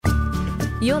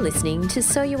You're listening to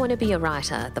So You Want to Be a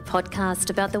Writer, the podcast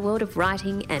about the world of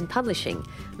writing and publishing.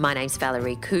 My name's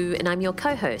Valerie Khoo and I'm your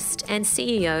co-host and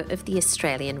CEO of the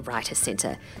Australian Writer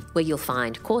Centre, where you'll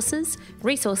find courses,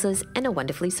 resources and a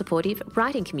wonderfully supportive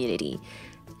writing community.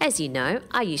 As you know,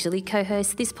 I usually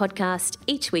co-host this podcast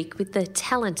each week with the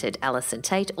talented Alison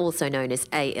Tate, also known as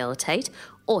A.L. Tate,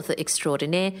 author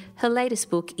extraordinaire. Her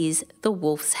latest book is The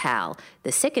Wolf's Howl,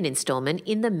 the second instalment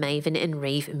in the Maven and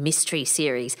Reeve mystery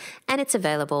series, and it's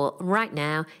available right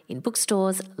now in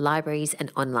bookstores, libraries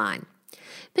and online.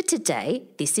 But today,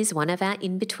 this is one of our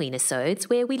in-between episodes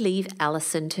where we leave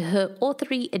Alison to her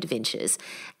authory adventures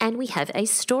and we have a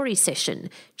story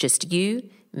session, just you,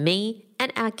 me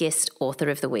and our guest author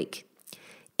of the week.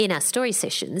 In our story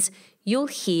sessions, you'll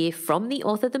hear from the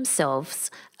author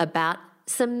themselves about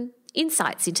some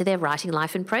insights into their writing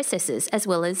life and processes, as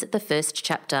well as the first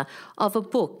chapter of a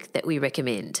book that we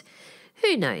recommend.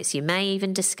 Who knows, you may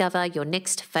even discover your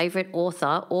next favourite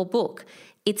author or book.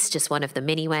 It's just one of the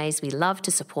many ways we love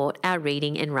to support our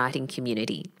reading and writing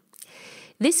community.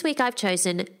 This week I've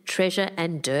chosen Treasure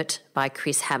and Dirt by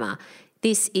Chris Hammer.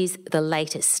 This is the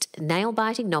latest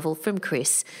nail-biting novel from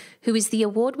Chris, who is the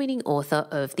award-winning author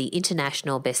of the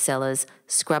international bestsellers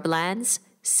Scrublands,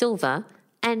 Silver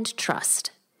and Trust.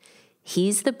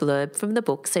 Here's the blurb from the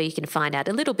book so you can find out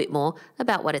a little bit more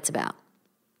about what it's about.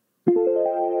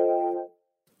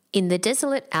 In the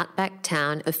desolate outback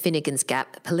town of Finnegan's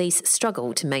Gap, police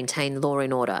struggle to maintain law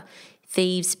and order.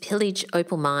 Thieves pillage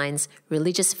opal mines,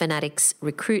 religious fanatics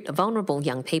recruit vulnerable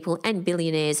young people, and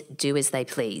billionaires do as they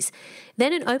please.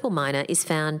 Then an opal miner is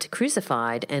found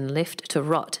crucified and left to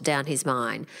rot down his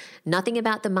mine. Nothing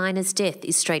about the miner's death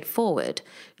is straightforward,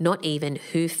 not even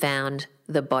who found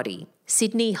the body.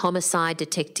 Sydney homicide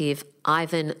detective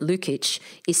Ivan Lukic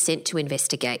is sent to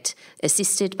investigate,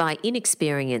 assisted by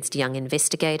inexperienced young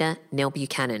investigator Nell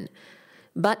Buchanan.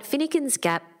 But Finnegan's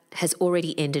Gap has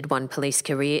already ended one police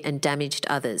career and damaged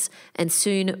others, and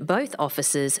soon both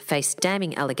officers face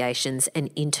damning allegations and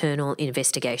internal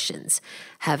investigations.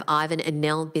 Have Ivan and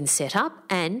Nell been set up,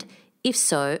 and, if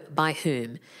so, by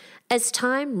whom? As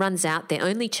time runs out, their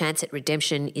only chance at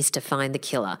redemption is to find the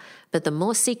killer. But the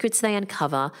more secrets they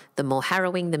uncover, the more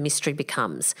harrowing the mystery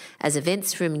becomes, as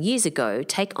events from years ago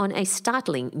take on a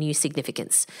startling new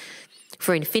significance.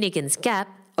 For in Finnegan's Gap,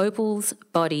 opals,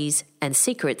 bodies and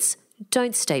secrets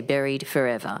don't stay buried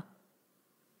forever.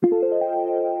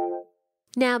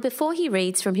 Now, before he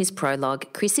reads from his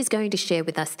prologue, Chris is going to share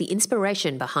with us the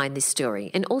inspiration behind this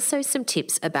story and also some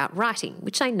tips about writing,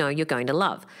 which I know you're going to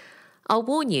love. I'll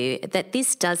warn you that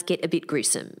this does get a bit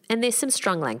gruesome and there's some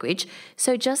strong language,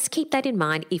 so just keep that in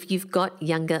mind if you've got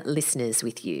younger listeners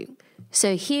with you.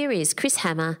 So here is Chris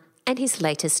Hammer and his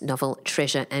latest novel,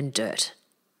 Treasure and Dirt.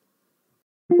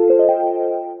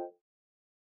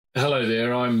 Hello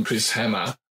there, I'm Chris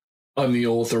Hammer. I'm the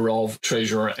author of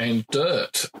Treasure and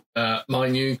Dirt. My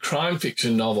new crime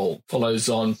fiction novel follows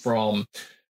on from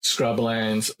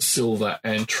Scrublands, Silver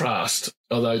and Trust,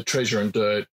 although Treasure and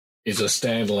Dirt is a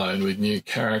standalone with new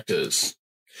characters.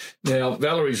 Now,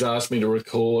 Valerie's asked me to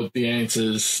record the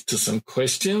answers to some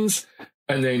questions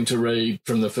and then to read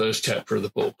from the first chapter of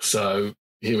the book. So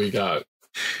here we go.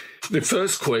 The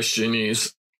first question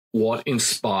is, what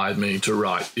inspired me to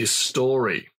write this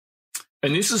story?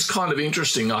 And this is kind of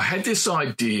interesting. I had this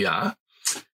idea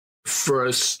for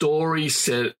a story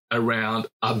set around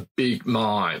a big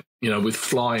mine, with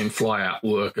fly-in, fly-out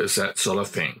workers, that sort of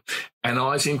thing. And I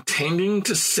was intending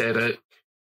to set it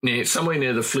somewhere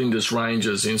near the Flinders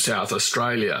Ranges in South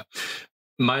Australia,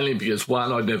 mainly because,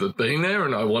 one, I'd never been there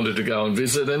and I wanted to go and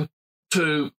visit, and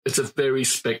two, it's a very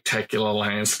spectacular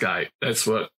landscape. That's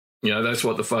what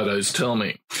the photos tell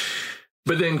me.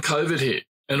 But then COVID hit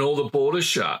and all the borders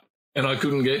shut. And I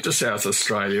couldn't get to South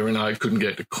Australia and I couldn't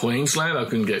get to Queensland. I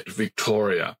couldn't get to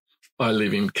Victoria. I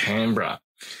live in Canberra.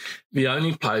 The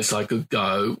only place I could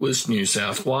go was New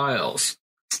South Wales.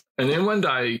 And then one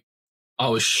day I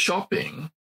was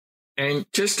shopping and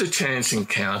just a chance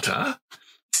encounter,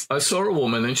 I saw a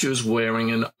woman and she was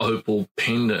wearing an opal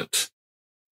pendant.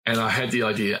 And I had the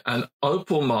idea, an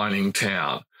opal mining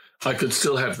town. I could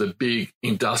still have the big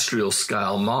industrial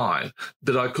scale mine,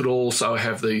 but I could also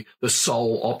have the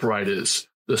sole operators,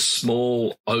 the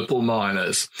small opal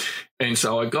miners. And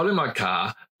so I got in my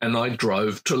car and I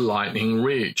drove to Lightning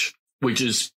Ridge, which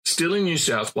is still in New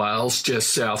South Wales,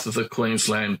 just south of the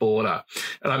Queensland border.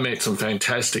 And I met some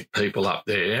fantastic people up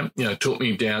there, took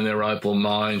me down their opal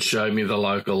mine, showed me the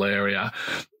local area.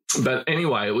 But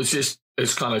anyway,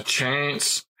 it's kind of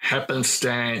chance,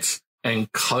 happenstance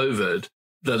and COVID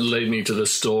that led me to the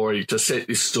story, to set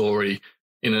this story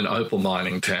in an opal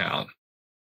mining town.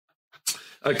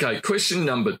 Okay, question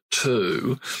number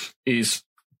 2 is,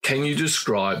 can you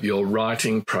describe your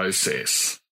writing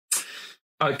process?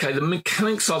 Okay, the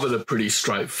mechanics of it are pretty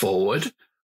straightforward.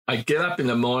 I get up in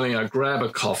the morning, I grab a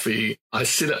coffee, I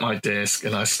sit at my desk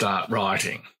and I start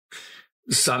writing.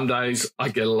 Some days I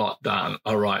get a lot done.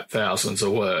 I write thousands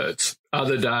of words.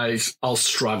 Other days I'll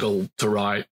struggle to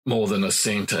write more than a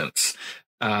sentence.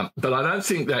 But I don't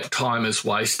think that time is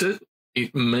wasted.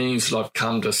 It means that I've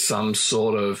come to some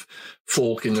sort of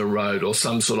fork in the road or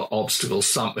some sort of obstacle,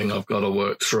 something I've got to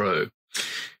work through.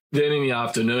 Then in the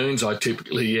afternoons, I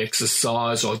typically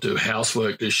exercise or do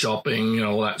housework, do shopping,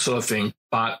 all that sort of thing.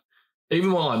 But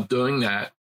even while I'm doing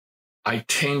that, I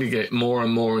tend to get more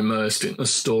and more immersed in the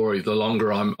story the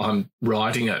longer I'm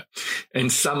writing it.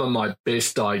 And some of my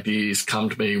best ideas come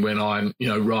to me when I'm,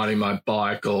 riding my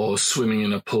bike or swimming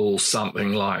in a pool,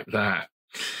 something like that.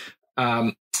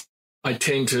 I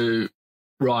tend to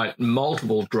write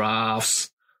multiple drafts.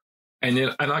 And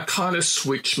I kind of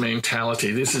switch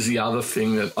mentality. This is the other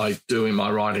thing that I do in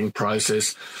my writing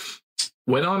process.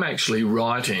 When I'm actually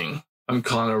writing, I'm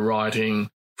kind of writing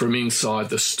from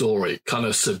inside the story, kind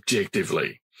of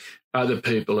subjectively. Other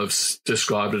people have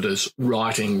described it as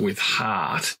writing with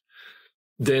heart.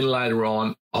 Then later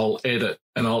on, I'll edit,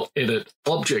 and I'll edit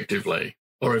objectively,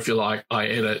 or if you like, I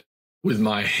edit with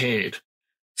my head.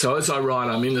 So as I write,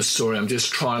 I'm in the story. I'm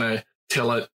just trying to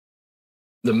tell it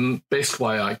the best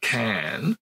way I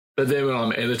can. But then when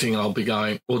I'm editing, I'll be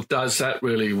going, well, does that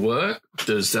really work?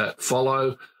 Does that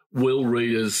follow? Will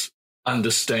readers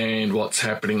understand what's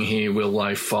happening here? Will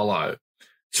they follow?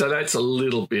 So that's a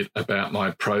little bit about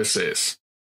my process.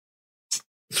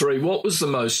 3, what was the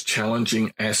most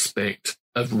challenging aspect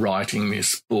of writing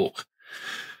this book?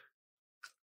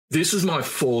 This is my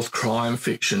 4th crime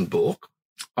fiction book.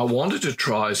 I wanted to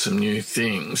try some new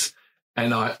things,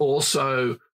 and I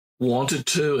also wanted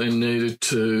to and needed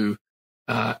to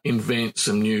invent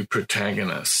some new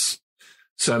protagonists.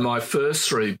 So my first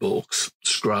 3 books,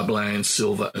 Scrubland,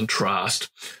 Silver and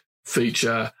Trust,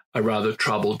 feature a rather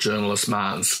troubled journalist,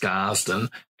 Martin Scarsden,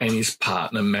 and his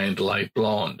partner, Mandalay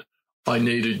Blonde. I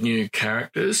needed new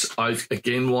characters. I,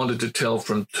 again, wanted to tell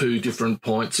from 2 different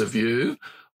points of view.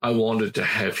 I wanted to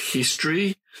have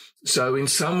history. So in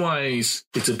some ways,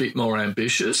 it's a bit more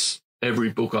ambitious.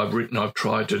 Every book I've written, I've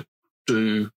tried to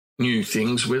do new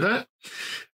things with it.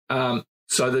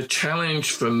 So the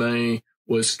challenge for me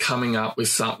was coming up with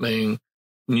something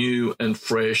new and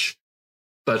fresh,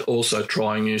 but also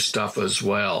trying new stuff as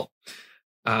well.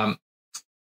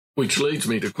 Which leads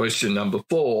me to question number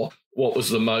 4. What was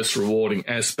the most rewarding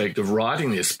aspect of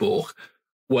writing this book?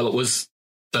 Well, it was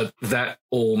that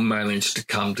all managed to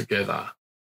come together.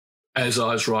 As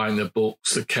I was writing the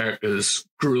books, the characters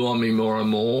grew on me more and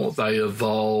more. They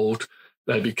evolved.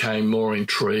 They became more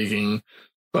intriguing.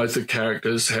 Both the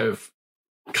characters have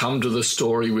come to the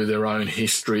story with their own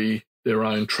history, their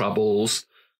own troubles.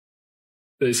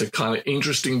 There's a kind of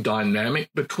interesting dynamic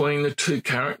between the 2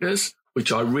 characters,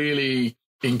 which I really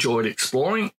enjoyed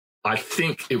exploring. I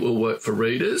think it will work for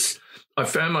readers. I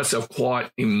found myself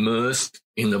quite immersed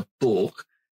in the book,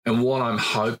 and what I'm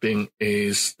hoping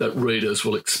is that readers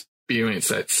will experience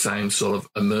that same sort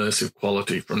of immersive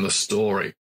quality from the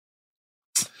story.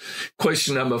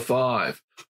 Question number 5.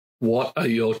 What are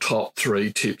your top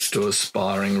 3 tips to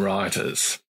aspiring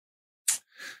writers?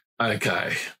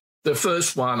 Okay. The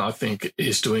first one, I think,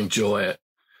 is to enjoy it.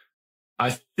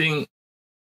 I think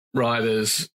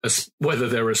writers, whether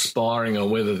they're aspiring or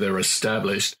whether they're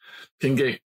established, can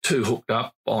get too hooked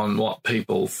up on what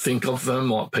people think of them,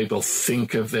 what people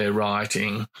think of their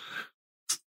writing.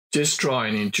 Just try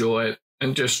and enjoy it,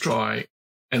 and just try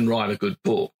and write a good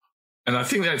book. And I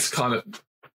think that's kind of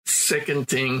second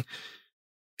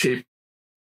tip.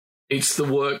 It's the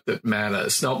work that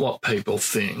matters, not what people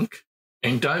think.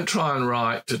 And don't try and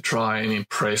write to try and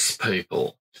impress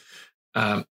people.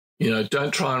 Don't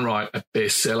try and write a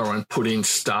bestseller and put in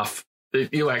stuff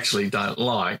that you actually don't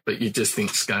like, but you just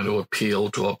think is going to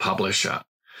appeal to a publisher.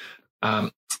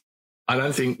 I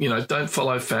don't think, don't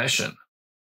follow fashion.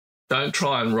 Don't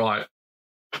try and write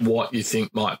what you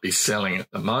think might be selling at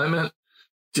the moment.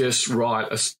 Just write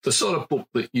the sort of book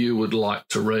that you would like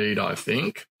to read, I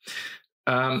think.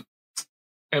 And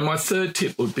my third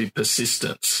tip would be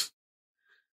persistence.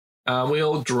 We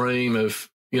all dream of,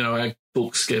 our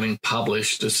books getting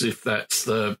published as if that's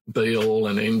the be-all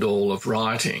and end-all of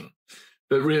writing.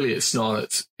 But really it's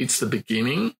not. It's the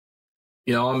beginning.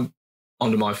 I'm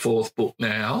onto my 4th book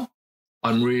now.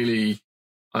 I'm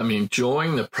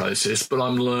enjoying the process, but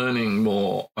I'm learning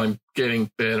more. I'm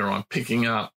getting better. I'm picking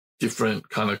up different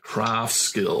kind of craft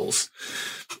skills.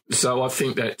 So I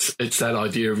think it's that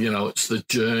idea of, it's the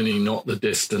journey, not the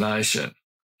destination.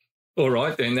 All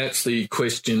right, then that's the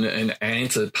question and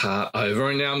answer part over.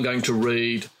 And now I'm going to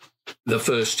read the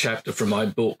first chapter from my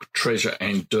book, Treasure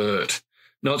and Dirt.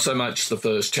 Not so much the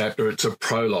first chapter, it's a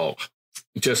prologue,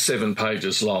 just 7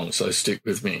 pages long, so stick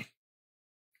with me.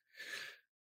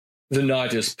 The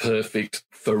night is perfect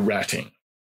for ratting.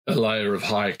 A layer of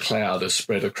high cloud is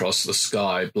spread across the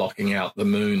sky, blocking out the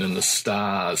moon and the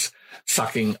stars,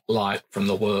 sucking light from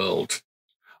the world.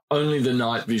 Only the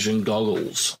night vision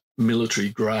goggles, military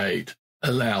grade,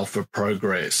 allow for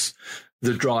progress.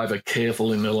 The driver,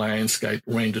 careful in the landscape,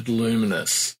 rendered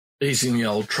luminous, easing the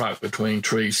old truck between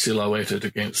trees silhouetted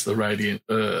against the radiant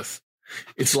earth.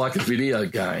 It's like a video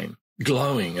game,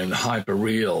 glowing and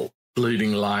hyper-real,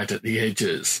 bleeding light at the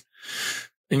edges.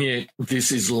 And yet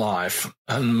this is life,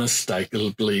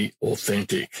 unmistakably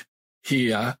authentic.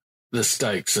 Here, the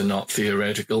stakes are not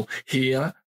theoretical.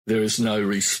 Here, there is no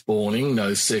respawning,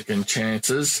 no second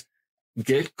chances.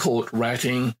 Get caught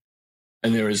ratting,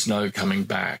 and there is no coming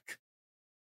back.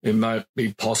 It might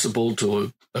be possible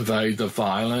to evade the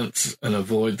violence and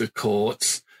avoid the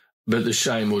courts, but the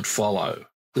shame would follow,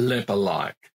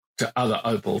 leper-like, to other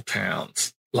opal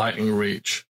towns, Lightning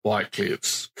Ridge, White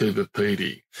Cliffs, Coober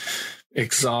Pedy.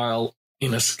 Exile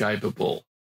inescapable,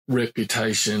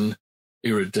 reputation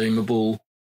irredeemable,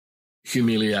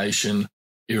 humiliation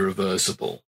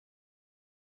irreversible.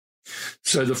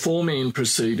 So the 4 men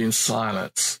proceed in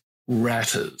silence,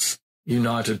 ratters,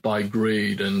 united by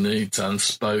greed and needs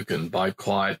unspoken, by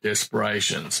quiet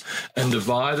desperations, and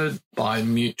divided by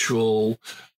mutual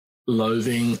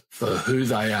loathing for who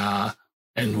they are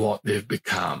and what they've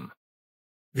become.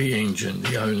 The engine,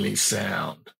 the only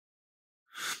sound.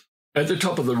 At the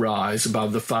top of the rise,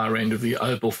 above the far end of the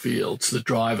opal fields, the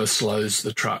driver slows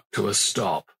the truck to a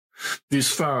stop.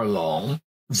 This far along,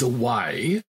 the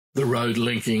way, the road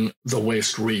linking the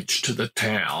West Ridge to the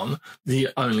town, the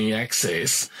only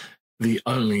access, the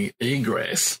only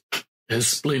egress, has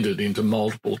splintered into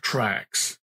multiple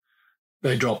tracks.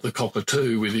 They drop the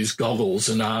cockatoo with his goggles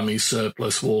and army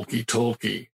surplus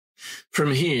walkie-talkie.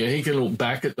 From here, he can look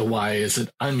back at the way as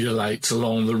it undulates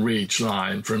along the ridge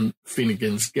line from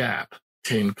Finnegan's Gap,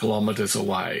 10 kilometres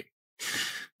away.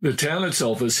 The town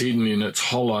itself is hidden in its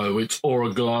hollow, its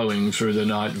aura glowing through the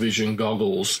night vision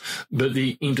goggles, but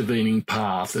the intervening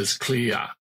path is clear.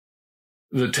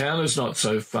 The town is not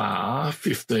so far,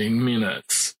 15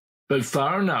 minutes, but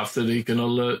far enough that he can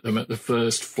alert them at the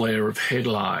first flare of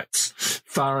headlights,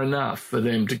 far enough for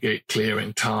them to get clear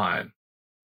in time.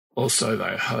 Or so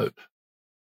they hope.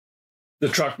 The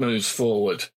truck moves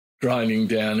forward, grinding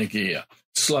down a gear,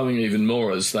 slowing even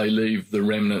more as they leave the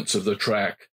remnants of the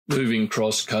track, moving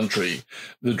cross-country,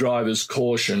 the driver's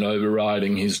caution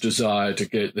overriding his desire to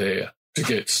get there, to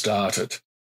get started.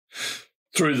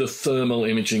 Through the thermal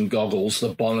imaging goggles,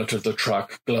 the bonnet of the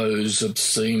truck glows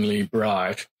obscenely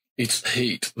bright, its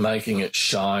heat making it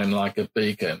shine like a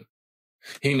beacon.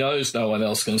 He knows no one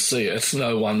else can see it,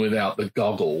 no one without the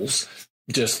goggles,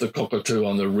 just the cockatoo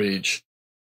on the ridge,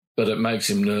 but it makes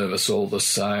him nervous all the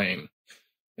same.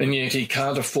 And yet he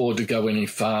can't afford to go any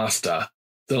faster.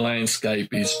 The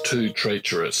landscape is too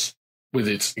treacherous, with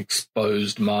its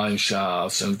exposed mine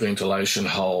shafts and ventilation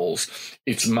holes,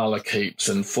 its mullock heaps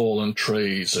and fallen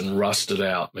trees and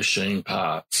rusted-out machine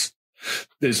parts.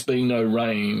 There's been no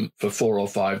rain for 4 or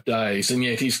 5 days, and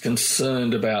yet he's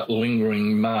concerned about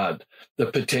lingering mud, the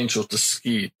potential to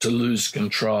skid, to lose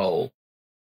control.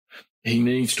 He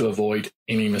needs to avoid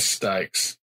any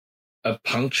mistakes. A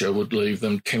puncture would leave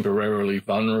them temporarily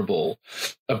vulnerable.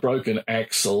 A broken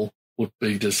axle would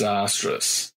be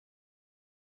disastrous.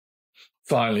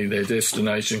 Finally, their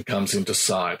destination comes into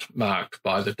sight, marked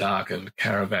by the darkened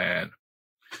caravan.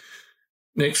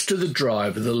 Next to the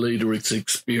driver, the leader is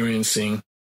experiencing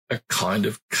a kind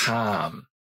of calm,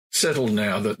 settled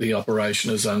now that the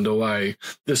operation is underway,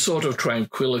 the sort of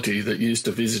tranquility that used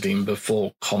to visit him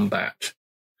before combat.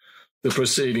 The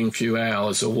preceding few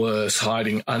hours are worse,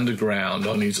 hiding underground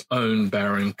on his own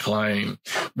barren claim,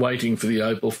 waiting for the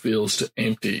opal fields to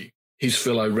empty, his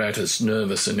fellow ratters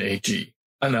nervous and edgy,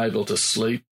 unable to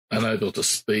sleep, unable to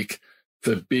speak,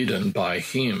 forbidden by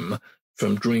him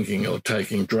from drinking or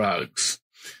taking drugs.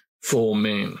 4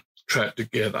 men trapped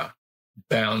together,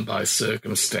 bound by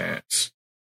circumstance.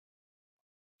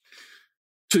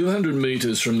 200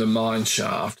 metres from the mine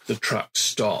shaft, the truck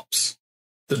stops.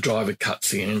 The driver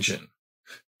cuts the engine,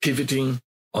 pivoting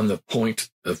on the point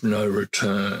of no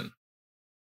return.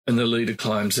 And the leader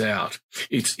climbs out.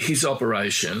 It's his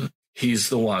operation. He's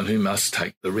the one who must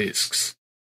take the risks.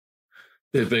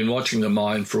 They've been watching the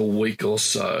mine for a week or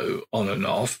so, on and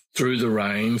off, through the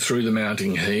rain, through the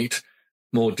mounting heat,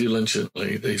 more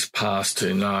diligently these past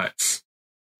 2 nights.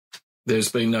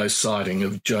 There's been no sighting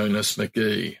of Jonas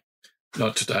McGee.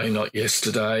 Not today, not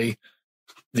yesterday.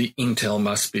 The intel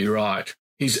must be right.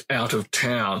 He's out of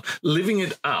town, living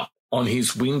it up on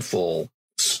his windfall,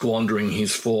 squandering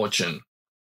his fortune.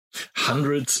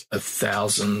 Hundreds of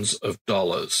thousands of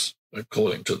dollars,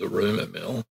 according to the rumour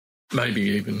mill, maybe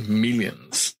even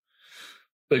millions.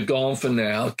 But gone for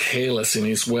now, careless in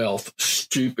his wealth,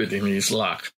 stupid in his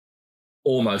luck,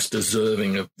 almost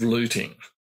deserving of looting.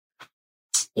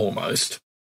 Almost.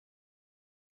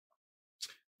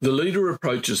 The leader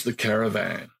approaches the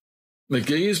caravan.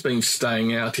 McGee has been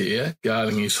staying out here,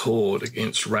 guarding his hoard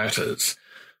against ratters,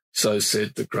 so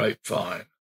said the grapevine.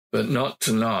 But not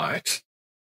tonight.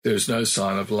 There is no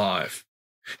sign of life.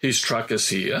 His truck is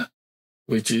here,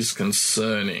 which is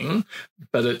concerning,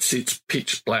 but it sits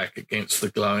pitch black against the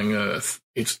glowing earth,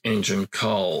 its engine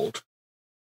cold.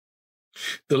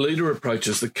 The leader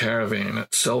approaches the caravan,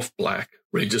 itself black,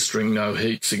 registering no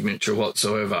heat signature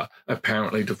whatsoever,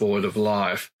 apparently devoid of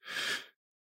life.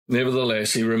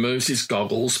 Nevertheless, he removes his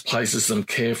goggles, places them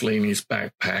carefully in his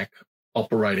backpack,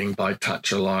 operating by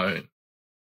touch alone.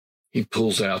 He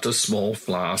pulls out a small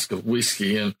flask of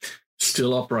whiskey and,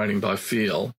 still operating by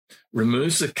feel,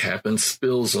 removes the cap and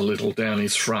spills a little down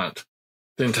his front,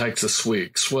 then takes a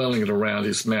swig, swirling it around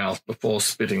his mouth before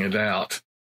spitting it out.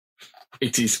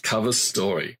 It's his cover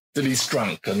story, that he's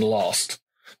drunk and lost.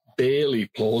 Barely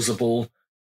plausible,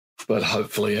 but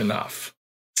hopefully enough.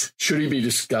 Should he be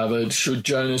discovered, should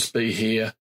Jonas be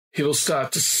here, he will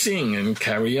start to sing and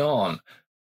carry on,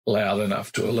 loud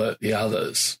enough to alert the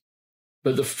others.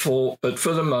 But for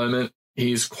the moment,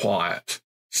 he is quiet,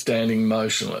 standing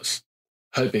motionless,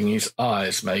 hoping his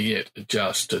eyes may yet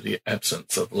adjust to the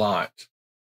absence of light.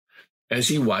 As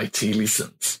he waits, he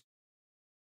listens.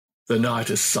 The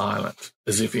night is silent,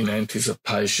 as if in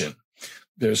anticipation.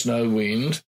 There is no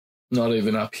wind, not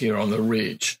even up here on the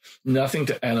ridge, nothing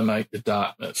to animate the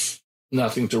darkness,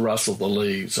 nothing to rustle the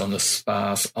leaves on the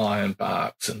sparse iron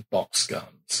barks and box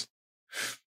guns.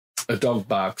 A dog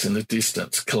barks in the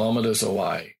distance, kilometres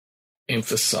away,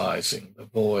 emphasising the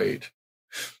void.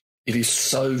 It is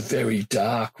so very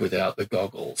dark without the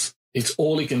goggles. It's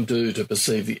all he can do to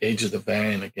perceive the edge of the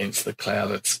van against the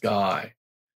clouded sky.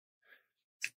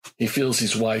 He feels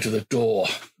his way to the door,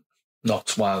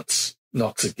 knocks once,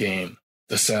 knocks again,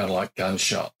 the sound like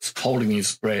gunshots, holding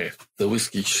his breath, the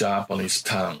whiskey sharp on his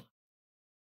tongue.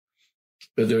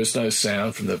 But there is no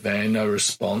sound from the van, no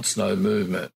response, no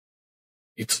movement.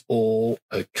 It's all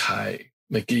okay.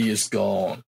 McGee is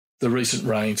gone. The recent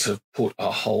rains have put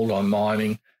a hold on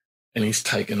mining, and he's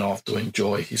taken off to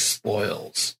enjoy his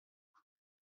spoils.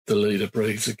 The leader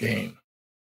breathes again.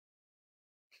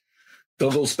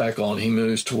 Goggles back on, he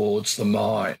moves towards the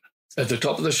mine. At the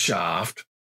top of the shaft,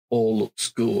 all looks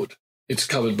good. It's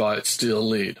covered by its steel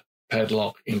lid,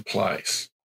 padlock in place.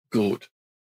 Good.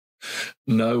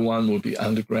 No one will be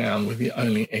underground with the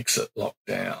only exit locked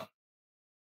down.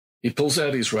 He pulls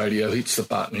out his radio, hits the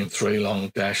button in 3 long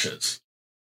dashes.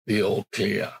 The all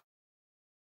clear.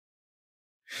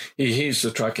 He hears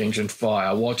the truck engine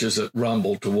fire, watches it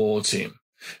rumble towards him.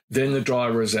 Then the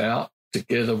driver is out,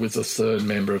 together with the third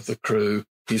member of the crew,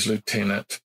 his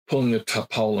lieutenant, pulling the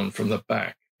tarpaulin from the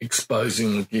back,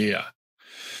 exposing the gear.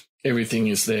 Everything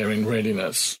is there in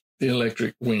readiness. The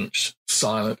electric winch,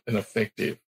 silent and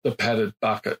effective. The padded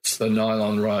buckets, the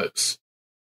nylon ropes.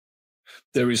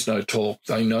 There is no talk.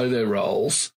 They know their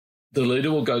roles. The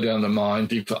leader will go down the mine,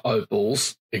 dig for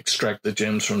opals, extract the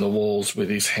gems from the walls with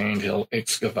his handheld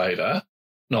excavator,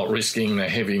 not risking the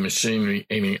heavy machinery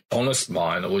any honest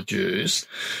miner would use,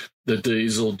 the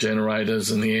diesel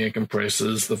generators and the air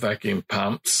compressors, the vacuum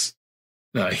pumps.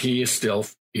 No, here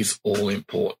stealth is all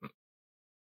important.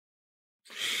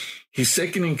 His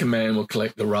second in command will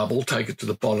collect the rubble, take it to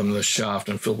the bottom of the shaft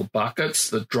and fill the buckets.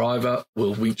 The driver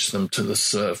will winch them to the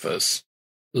surface,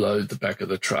 load the back of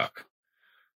the truck.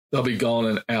 They'll be gone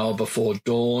an hour before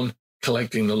dawn,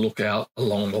 collecting the lookout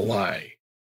along the way.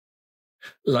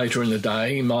 Later in the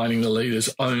day, mining the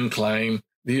leader's own claim,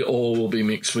 the ore will be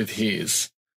mixed with his.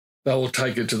 They will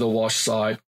take it to the wash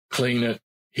site, clean it,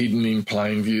 hidden in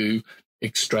plain view,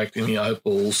 extracting the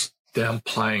opals,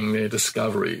 downplaying their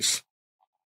discoveries.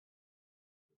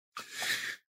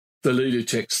 The leader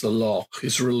checks the lock,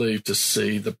 is relieved to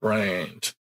see the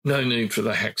brand. No need for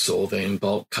the hacksaw then,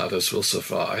 bolt cutters will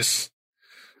suffice.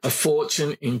 A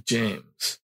fortune in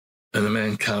gems, and the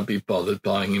man can't be bothered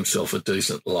buying himself a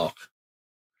decent lock.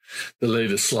 The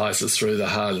leader slices through the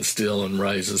hardened steel and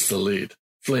raises the lid,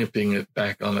 flipping it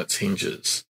back on its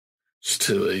hinges. It's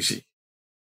too easy.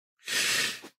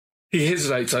 He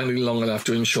hesitates only long enough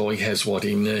to ensure he has what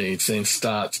he needs, then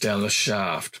starts down the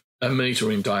shaft, 1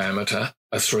 metre in diameter,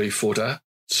 a 3-footer,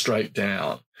 straight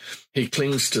down. He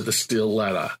clings to the steel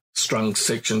ladder, strung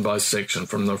section by section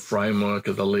from the framework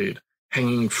of the lid,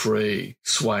 hanging free,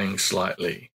 swaying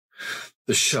slightly.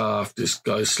 The shaft is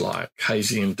ghost-like,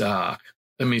 hazy and dark,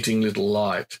 emitting little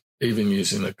light, even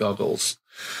using the goggles.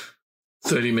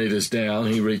 30 metres down,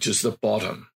 he reaches the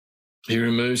bottom. He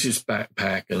removes his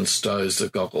backpack and stows the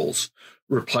goggles,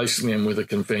 replacing them with a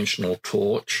conventional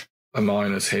torch, a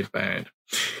miner's headband.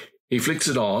 He flicks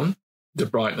it on, the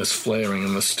brightness flaring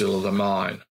in the still of the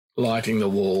mine, lighting the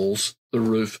walls, the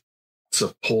roof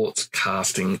supports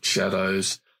casting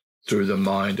shadows through the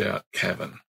mined-out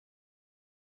cavern.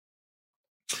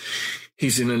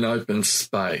 He's in an open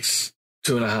space,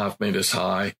 2.5 metres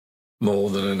high, more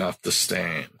than enough to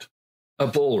stand. A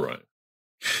ballroom.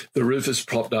 The roof is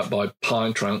propped up by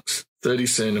pine trunks, 30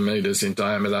 centimetres in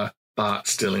diameter, bark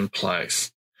still in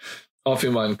place. Off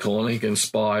in one corner, he can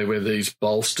spy where these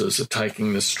bolsters are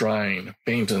taking the strain,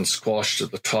 bent and squashed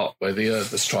at the top where the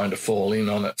earth is trying to fall in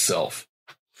on itself.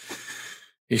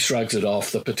 He shrugs it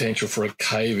off. The potential for a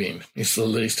cave-in is the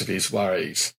least of his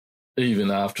worries, even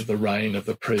after the rain of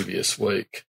the previous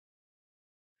week.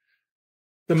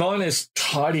 The mine is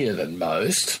tidier than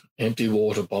most. Empty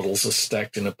water bottles are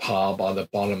stacked in a pile by the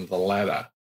bottom of the ladder,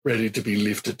 ready to be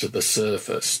lifted to the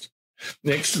surface.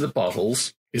 Next to the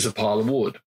bottles is a pile of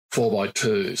wood,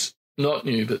 4x2s, not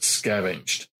new but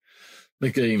scavenged.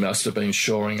 McGee must have been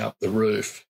shoring up the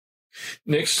roof.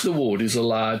 Next to the wood is a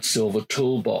large silver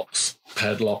toolbox,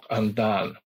 padlock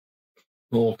undone.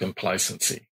 More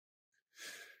complacency.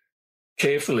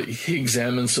 Carefully, he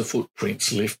examines the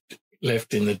footprints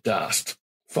left in the dust,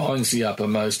 finds the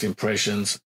uppermost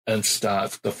impressions and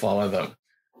starts to follow them,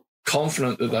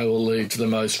 confident that they will lead to the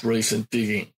most recent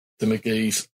digging, to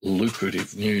McGee's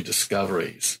lucrative new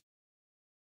discoveries.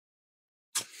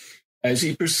 As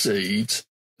he proceeds,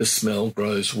 the smell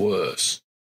grows worse.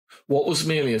 What was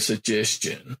merely a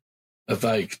suggestion, a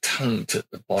vague taint at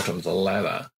the bottom of the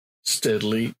ladder,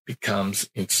 steadily becomes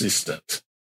insistent.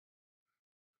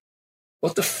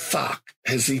 What the fuck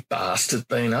has the bastard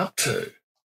been up to?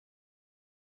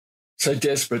 So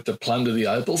desperate to plunder the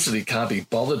opals that he can't be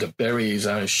bothered to bury his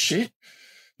own shit?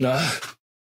 No,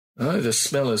 the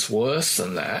smell is worse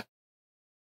than that.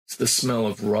 It's the smell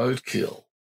of roadkill,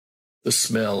 the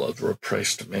smell of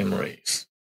repressed memories.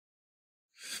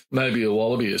 Maybe a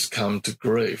wallaby has come to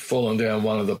grief, fallen down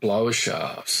one of the blower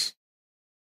shafts.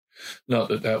 Not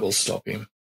that that will stop him.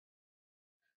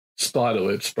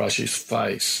 Spiderwebs brush his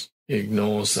face. He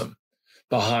ignores them.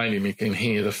 Behind him he can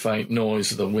hear the faint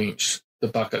noise of the winch, the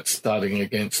bucket thudding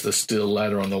against the steel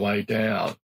ladder on the way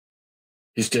down.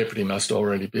 His deputy must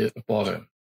already be at the bottom.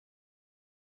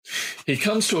 He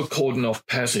comes to a cordoned-off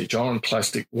passage, iron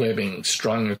plastic webbing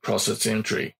strung across its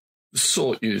entry, the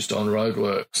sort used on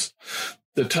roadworks.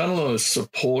 The tunnel is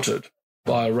supported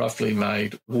by a roughly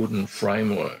made wooden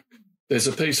framework. There's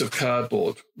a piece of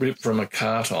cardboard ripped from a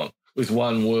carton with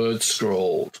one word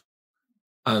scrawled,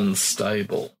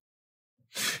 unstable.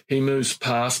 He moves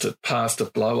past it, past a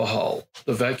blower hole,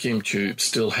 the vacuum tube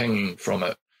still hanging from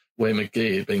it, where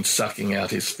McGee had been sucking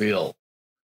out his fill.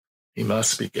 He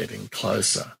must be getting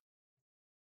closer.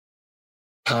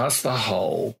 Past the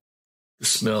hole, the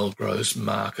smell grows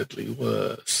markedly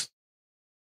worse.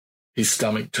 His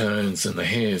stomach turns and the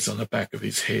hairs on the back of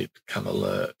his head come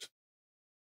alert.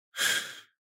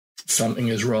 Something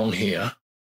is wrong here,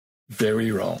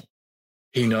 very wrong.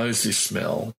 He knows this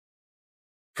smell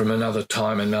from another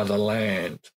time, another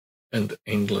land, and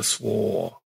endless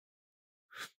war.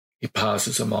 He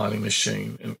passes a mining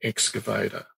machine, an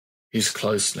excavator. He's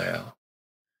close now.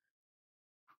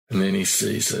 And then he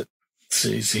sees it,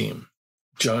 sees him.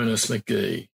 Jonas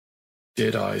McGee,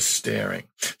 dead eyes staring,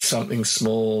 something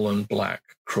small and black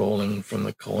crawling from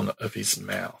the corner of his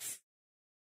mouth.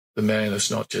 The man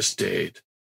is not just dead.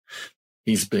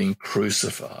 He's been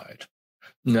crucified.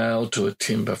 Nailed to a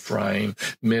timber frame,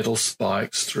 metal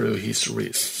spikes through his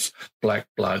wrists, black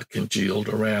blood congealed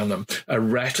around them, a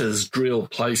ratter's drill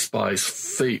placed by his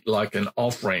feet like an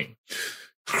offering.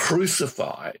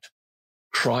 Crucified,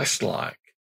 Christ-like.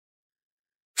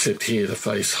 Except here the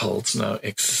face holds no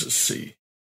ecstasy,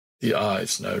 the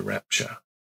eyes no rapture.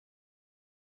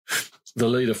 The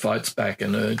leader fights back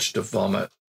an urge to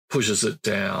vomit, pushes it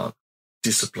down,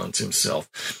 disciplines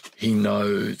himself. He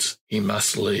knows he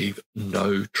must leave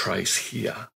no trace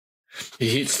here. He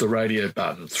hits the radio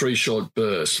button, 3 short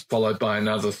bursts, followed by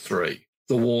another 3.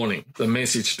 The warning, the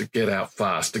message to get out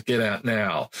fast, to get out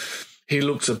now. He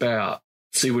looks about,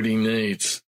 see what he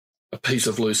needs. a piece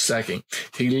of loose sacking.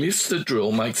 He lifts the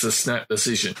drill, makes a snap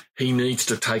decision. He needs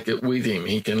to take it with him.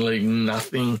 He can leave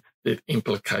nothing that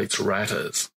implicates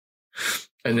ratters.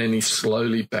 And then he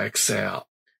slowly backs out,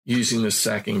 using the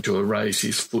sacking to erase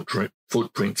his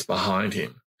footprints behind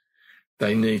him.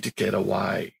 They need to get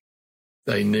away.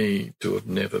 They need to have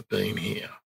never been here.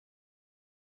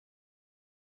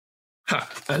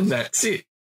 And that's it.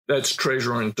 That's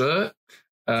Treasure and Dirt,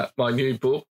 my new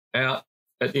book, out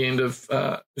at the end of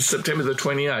September the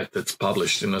 28th. It's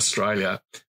published in Australia.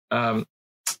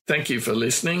 Thank you for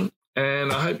listening,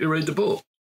 and I hope you read the book.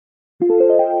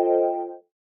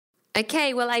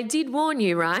 Okay, well, I did warn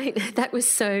you, right? That was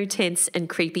so tense and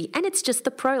creepy, and it's just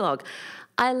the prologue.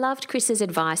 I loved Chris's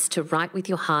advice to write with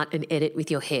your heart and edit with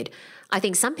your head. I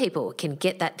think some people can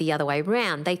get that the other way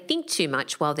round. They think too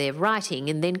much while they're writing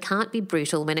and then can't be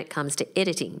brutal when it comes to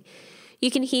editing.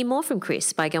 You can hear more from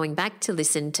Chris by going back to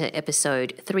listen to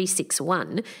episode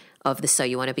 361 of the So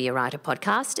You Want to Be a Writer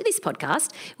podcast, this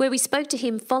podcast, where we spoke to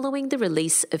him following the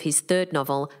release of his third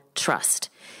novel, Trust.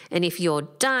 And if you're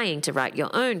dying to write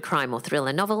your own crime or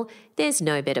thriller novel, there's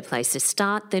no better place to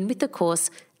start than with the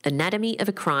course Anatomy of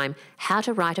a Crime, How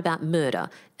to Write About Murder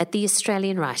at the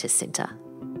Australian Writers Centre.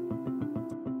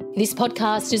 This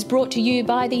podcast is brought to you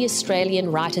by the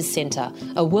Australian Writers Centre,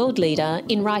 a world leader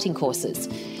in writing courses.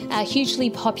 Our hugely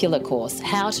popular course,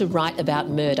 How to Write About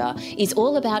Murder, is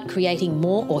all about creating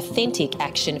more authentic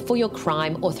action for your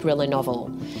crime or thriller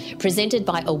novel. Presented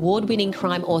by award-winning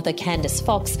crime author Candice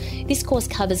Fox, this course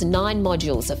covers 9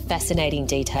 modules of fascinating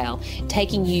detail,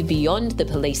 taking you beyond the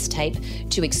police tape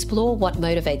to explore what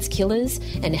motivates killers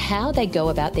and how they go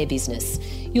about their business.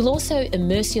 You'll also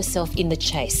immerse yourself in the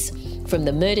chase, from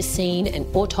the murder scene and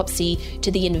autopsy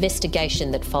to the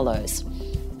investigation that follows.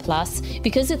 Plus,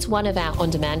 because it's one of our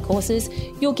on-demand courses,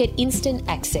 you'll get instant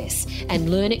access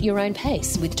and learn at your own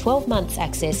pace with 12 months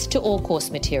access to all course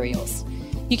materials.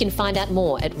 You can find out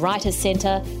more at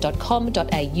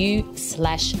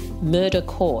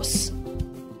writerscentre.com.au/murdercourse.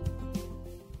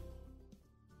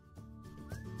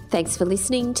 Thanks for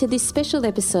listening to this special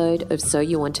episode of So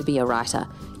You Want to Be a Writer.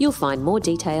 You'll find more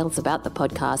details about the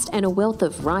podcast and a wealth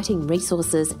of writing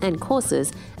resources and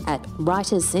courses at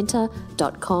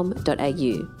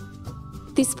writerscentre.com.au.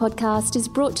 This podcast is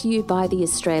brought to you by the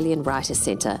Australian Writers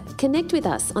Centre. Connect with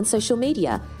us on social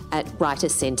media at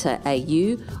Writers Centre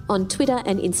AU on Twitter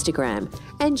and Instagram,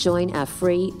 and join our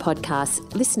free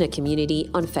podcast listener community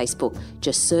on Facebook.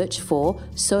 Just search for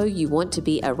So You Want to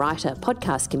Be a Writer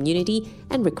podcast community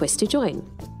and request to join.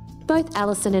 Both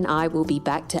Alison and I will be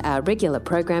back to our regular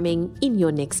programming in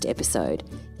your next episode.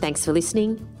 Thanks for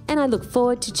listening, and I look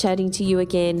forward to chatting to you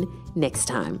again next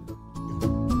time.